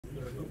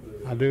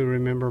I do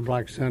remember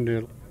Black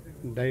Sunday,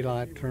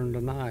 daylight turned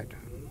to night.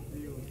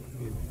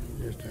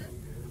 Just an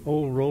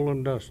old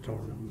rolling dust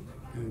storm.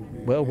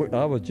 Well,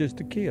 I was just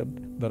a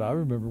kid, but I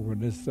remember when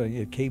this thing,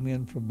 it came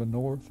in from the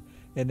north,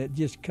 and it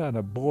just kind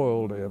of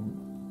boiled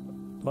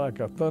in like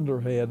a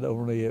thunderhead,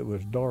 only it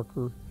was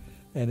darker,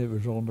 and it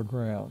was on the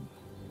ground.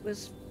 It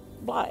was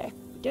black,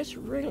 just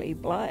really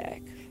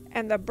black.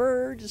 And the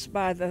birds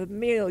by the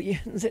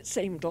millions, it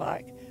seemed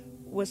like,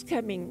 was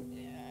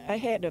coming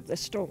ahead of the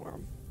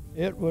storm.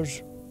 It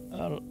was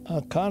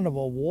a kind of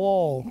a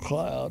wall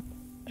cloud,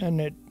 and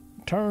it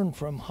turned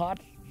from hot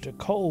to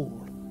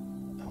cold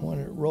when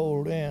it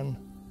rolled in.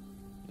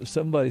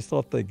 Somebody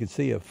thought they could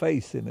see a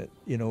face in it,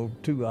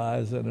 2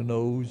 eyes and a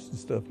nose and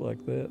stuff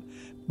like that.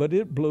 But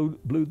it blew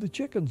the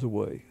chickens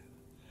away.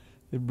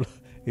 It blew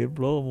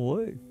them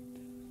away.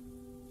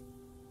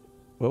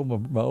 Well,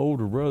 my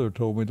older brother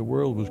told me the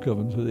world was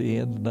coming to the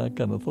end, and I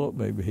kind of thought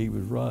maybe he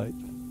was right.